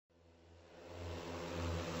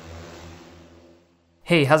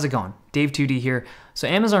Hey, how's it going? Dave 2D here. So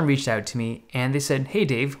Amazon reached out to me and they said, hey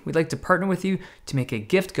Dave, we'd like to partner with you to make a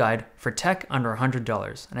gift guide for tech under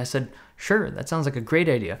 $100. And I said, sure, that sounds like a great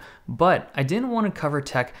idea. But I didn't want to cover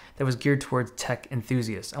tech that was geared towards tech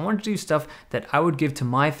enthusiasts. I wanted to do stuff that I would give to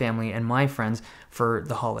my family and my friends for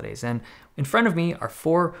the holidays. And in front of me are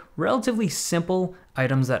 4 relatively simple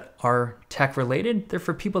items that are tech related. They're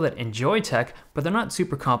for people that enjoy tech, but they're not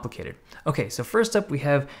super complicated. Okay, so first up we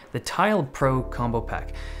have the Tile Pro Combo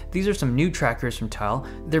Pack. These are some new trackers from Tile.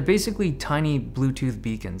 They're basically tiny Bluetooth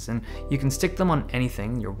beacons, and you can stick them on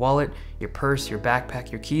anything, your wallet, your purse, your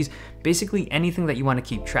backpack, your keys, basically anything that you want to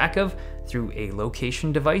keep track of through a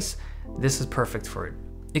location device. This is perfect for it.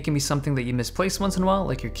 It can be something that you misplace once in a while,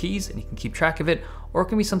 like your keys, and you can keep track of it, or it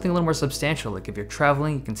can be something a little more substantial, like if you're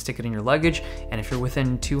traveling, you can stick it in your luggage, and if you're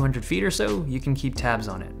within 200 feet or so, you can keep tabs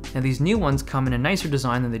on it. Now these new ones come in a nicer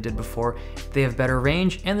design than they did before, they have better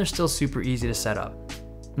range, and they're still super easy to set up.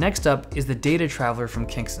 Next up is the Data Traveler from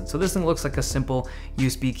Kingston. So this thing looks like a simple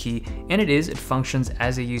USB key, and it functions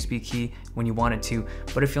as a USB key when you want it to,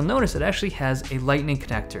 but if you'll notice, it actually has a lightning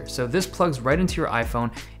connector. So this plugs right into your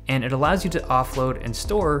iPhone, and it allows you to offload and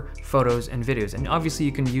store photos and videos. And obviously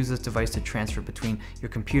you can use this device to transfer between your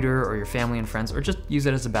computer or your family and friends, or just use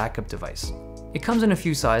it as a backup device. It comes in a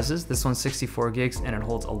few sizes. This one's 64 gigs and it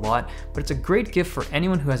holds a lot, but it's a great gift for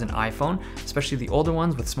anyone who has an iPhone, especially the older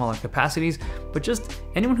ones with smaller capacities, but just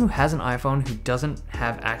anyone who has an iPhone who doesn't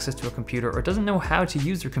have access to a computer or doesn't know how to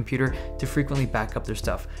use their computer to frequently back up their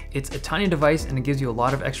stuff. It's a tiny device and it gives you a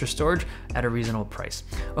lot of extra storage at a reasonable price.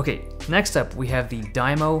 Okay, next up we have the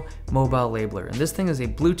Dymo Mobile Labeler, and this thing is a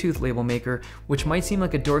Bluetooth label maker, which might seem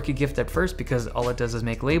like a dorky gift at first because all it does is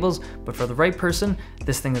make labels, but for the right person,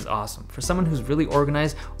 this thing is awesome. For someone who's really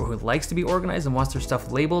organized or who likes to be organized and wants their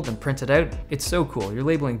stuff labeled and printed out, it's so cool. You're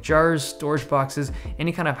labeling jars, storage boxes,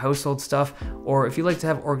 any kind of household stuff, or if you like to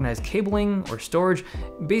have organized cabling or storage,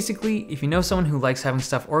 basically if you know someone who likes having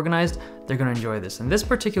stuff organized, they're gonna enjoy this. And this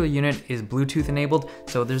particular unit is Bluetooth enabled,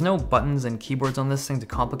 so there's no buttons and keyboards on this thing to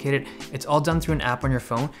complicate it. It's all done through an app on your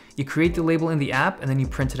phone. You create the label in the app and then you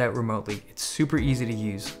print it out remotely. It's super easy to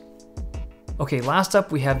use. Okay, last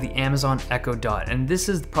up we have the Amazon Echo Dot, and this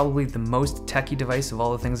is probably the most techy device of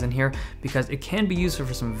all the things in here because it can be used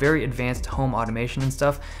for some very advanced home automation and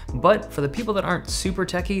stuff, but for the people that aren't super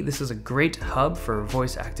techy, this is a great hub for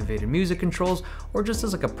voice activated music controls or just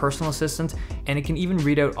as like a personal assistant, and it can even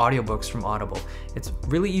read out audiobooks from Audible. It's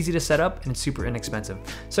really easy to set up and it's super inexpensive.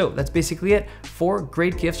 So that's basically it. 4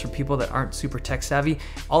 great gifts for people that aren't super tech savvy.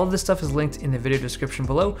 All of this stuff is linked in the video description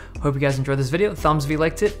below. Hope you guys enjoyed this video. Thumbs if you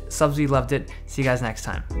liked it, subs if you loved it. See you guys next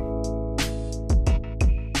time.